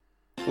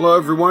Hello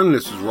everyone,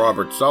 this is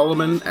Robert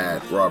Solomon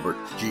at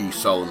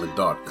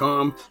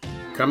robertgsolomon.com,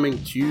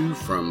 coming to you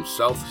from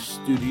South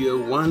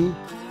Studio 1.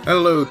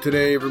 Hello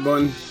today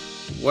everyone.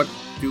 What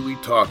do we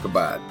talk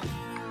about?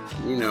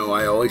 You know,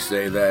 I always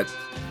say that,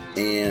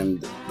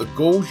 and the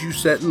goals you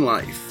set in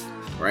life,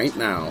 right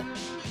now,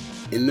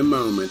 in the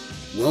moment,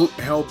 won't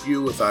help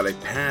you without a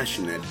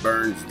passion that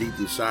burns deep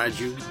inside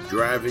you,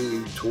 driving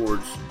you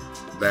towards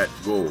that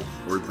goal,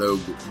 or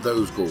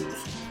those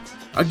goals.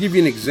 I'll give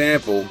you an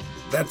example.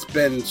 That's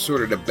been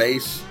sort of the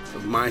base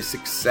of my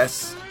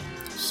success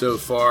so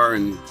far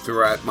and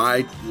throughout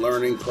my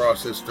learning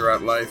process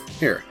throughout life.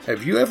 Here,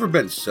 have you ever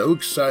been so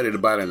excited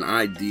about an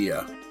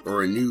idea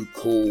or a new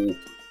cool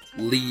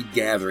lead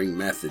gathering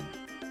method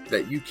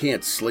that you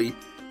can't sleep?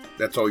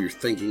 That's all you're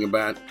thinking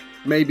about.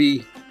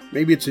 Maybe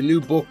it's a new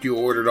book you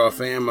ordered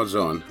off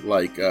Amazon,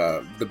 like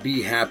The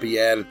Be Happy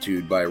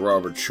Attitude by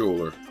Robert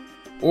Schuller,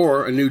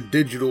 or a new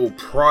digital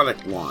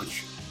product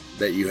launch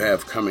that you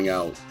have coming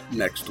out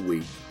next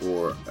week,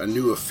 or a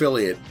new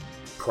affiliate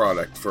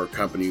product for a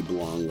company you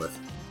belong with,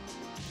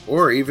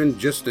 or even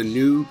just a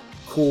new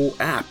cool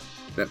app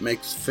that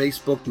makes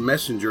Facebook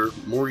Messenger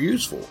more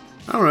useful.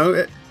 I don't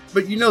know,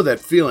 but you know that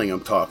feeling I'm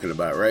talking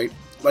about, right?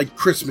 Like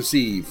Christmas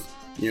Eve,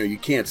 you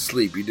can't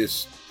sleep, you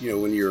just,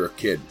 when you're a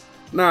kid.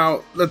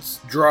 Now, let's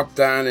drop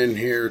down in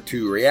here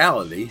to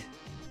reality.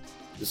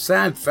 The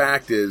sad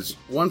fact is,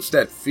 once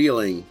that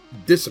feeling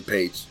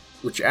dissipates,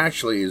 which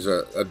actually is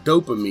a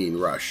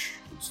dopamine rush.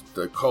 It's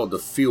called the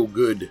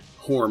feel-good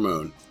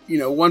hormone.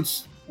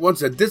 Once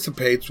it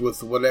dissipates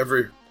with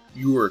whatever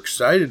you were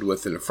excited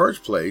with in the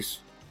first place,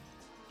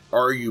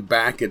 are you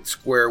back at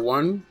square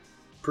one,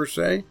 per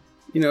se?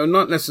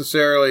 Not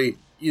necessarily,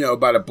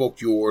 about a book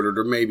you ordered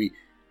or maybe,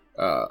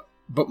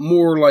 but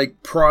more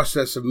like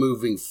process of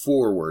moving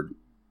forward.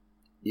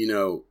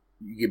 You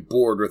get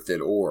bored with it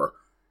or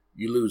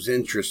you lose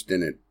interest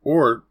in it.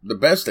 Or the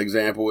best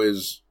example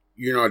is,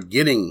 you're not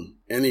getting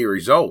any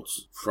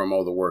results from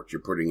all the work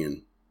you're putting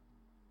in.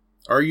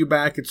 Are you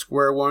back at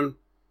square one?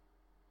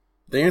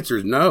 The answer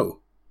is no.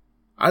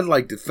 I'd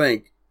like to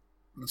think,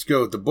 let's go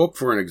with the book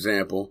for an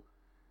example,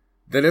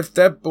 that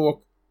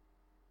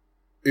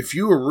if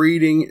you were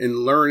reading and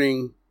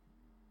learning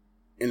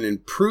and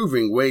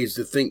improving ways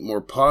to think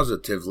more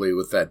positively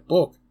with that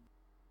book,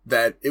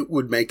 that it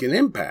would make an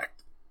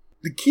impact.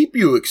 To keep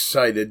you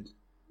excited,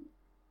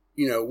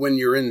 when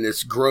you're in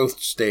this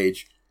growth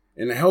stage,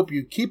 and to help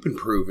you keep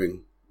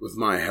improving with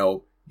my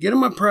help, get on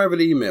my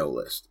private email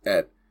list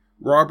at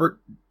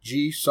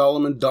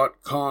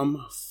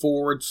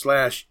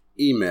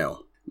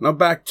robertgsolomon.com/email. Now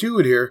back to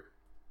it here.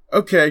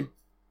 Okay,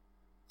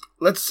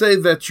 let's say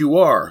that you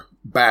are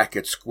back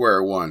at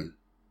square one,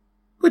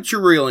 but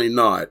you're really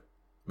not,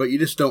 but you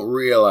just don't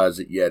realize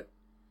it yet,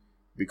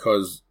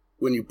 because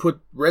when you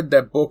read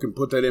that book and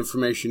put that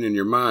information in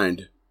your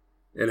mind,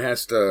 it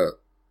has to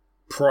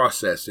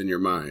process in your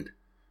mind,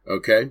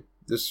 okay?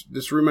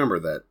 Just remember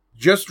that.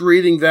 Just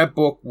reading that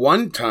book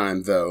one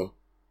time, though,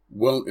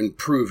 won't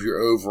improve your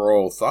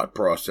overall thought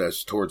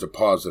process towards a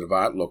positive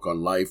outlook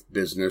on life,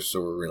 business,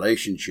 or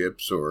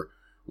relationships, or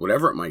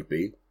whatever it might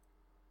be.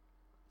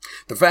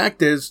 The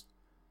fact is,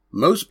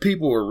 most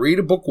people will read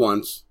a book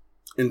once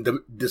and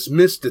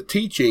dismiss the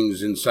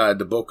teachings inside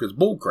the book as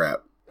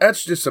bullcrap.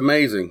 That's just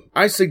amazing.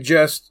 I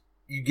suggest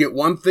you get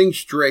one thing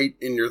straight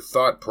in your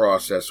thought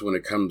process when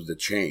it comes to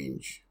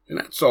change. And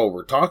that's all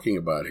we're talking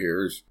about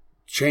here is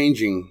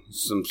changing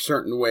some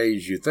certain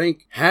ways you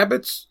think.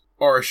 Habits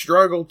are a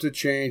struggle to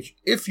change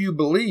if you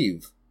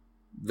believe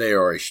they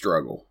are a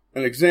struggle.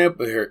 An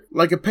example here,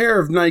 like a pair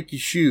of Nike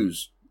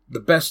shoes, the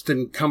best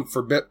in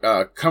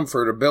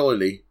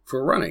comfortability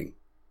for running.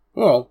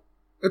 Well,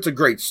 it's a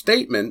great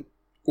statement,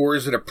 or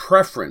is it a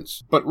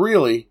preference? But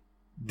really,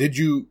 did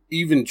you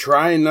even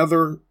try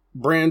another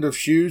brand of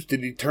shoes to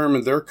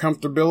determine their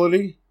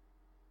comfortability?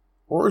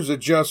 Or is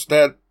it just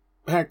that,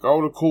 heck,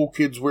 all the cool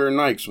kids wear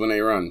Nikes when they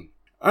run?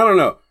 I don't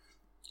know,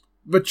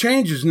 but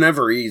change is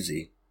never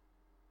easy.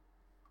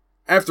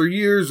 After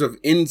years of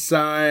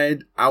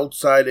inside,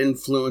 outside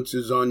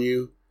influences on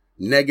you,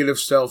 negative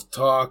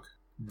self-talk,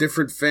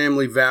 different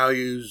family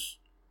values,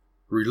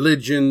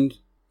 religion,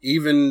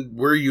 even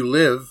where you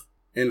live,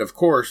 and of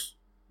course,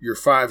 your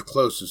 5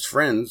 closest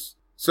friends.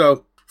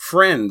 So,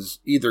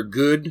 friends, either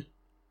good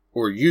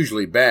or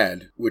usually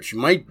bad, which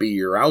might be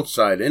your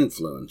outside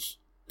influence.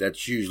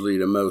 That's usually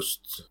the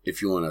most,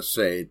 if you want to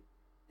say,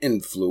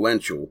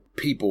 influential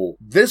people.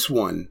 This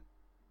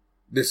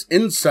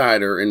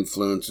insider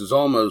influence is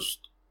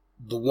almost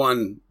the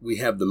one we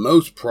have the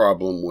most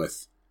problem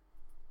with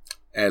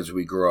as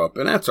we grow up,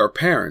 and that's our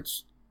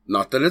parents.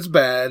 Not that it's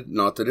bad,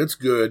 not that it's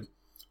good,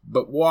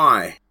 but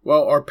why?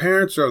 Well, our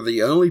parents are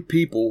the only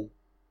people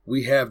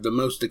we have the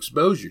most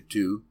exposure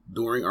to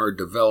during our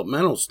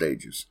developmental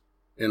stages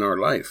in our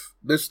life.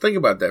 Just think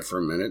about that for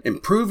a minute.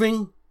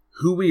 Improving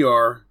who we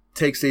are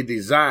takes a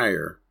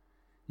desire.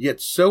 Yet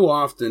so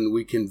often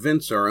we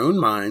convince our own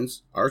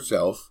minds,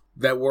 ourselves,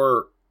 that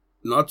we're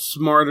not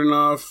smart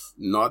enough,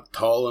 not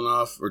tall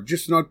enough, or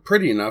just not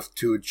pretty enough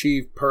to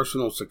achieve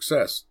personal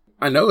success.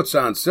 I know it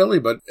sounds silly,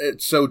 but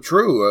it's so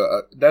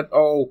true. That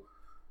all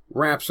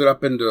wraps it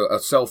up into a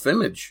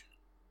self-image.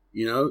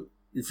 You know,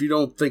 if you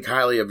don't think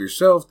highly of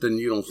yourself, then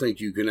you don't think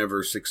you can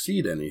ever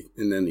succeed in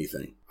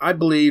anything. I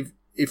believe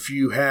if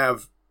you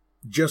have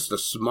just the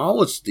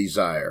smallest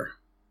desire,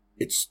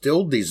 it's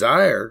still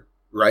desire,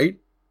 right?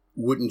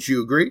 Wouldn't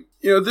you agree?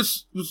 You know,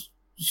 this was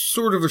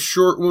sort of a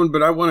short one,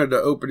 but I wanted to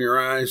open your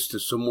eyes to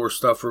some more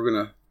stuff we're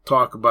going to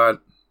talk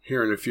about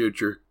here in the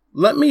future.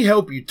 Let me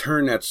help you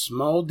turn that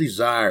small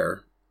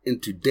desire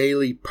into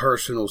daily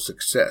personal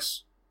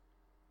success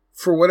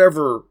for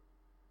whatever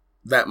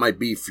that might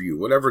be for you,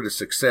 whatever the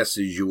success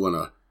is you want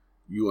to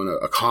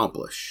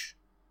accomplish.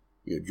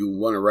 You know, do you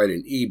want to write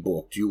an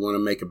ebook? Do you want to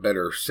make a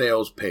better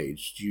sales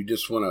page? Do you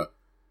just want to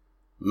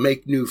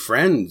make new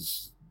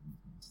friends,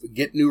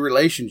 get new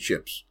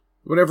relationships,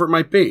 whatever it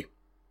might be?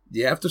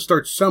 You have to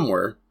start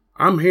somewhere.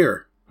 I'm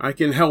here. I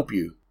can help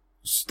you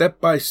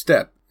step by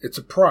step. It's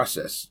a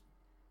process.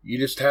 You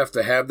just have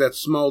to have that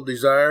small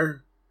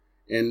desire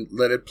and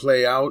let it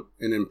play out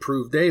and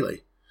improve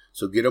daily.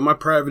 So get on my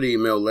private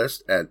email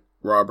list at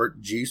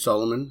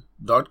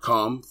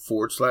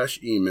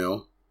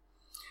robertgsullivan.com/email.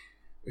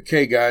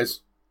 Okay, guys,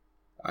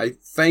 I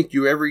thank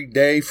you every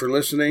day for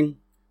listening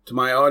to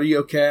my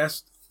audio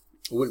cast.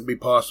 It wouldn't be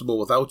possible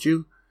without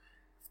you.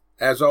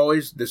 As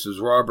always, this is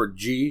Robert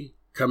G.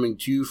 coming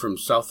to you from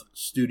South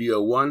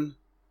Studio 1.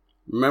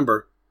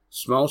 Remember,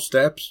 small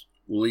steps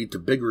will lead to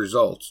big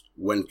results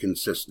when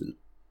consistent.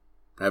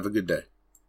 Have a good day.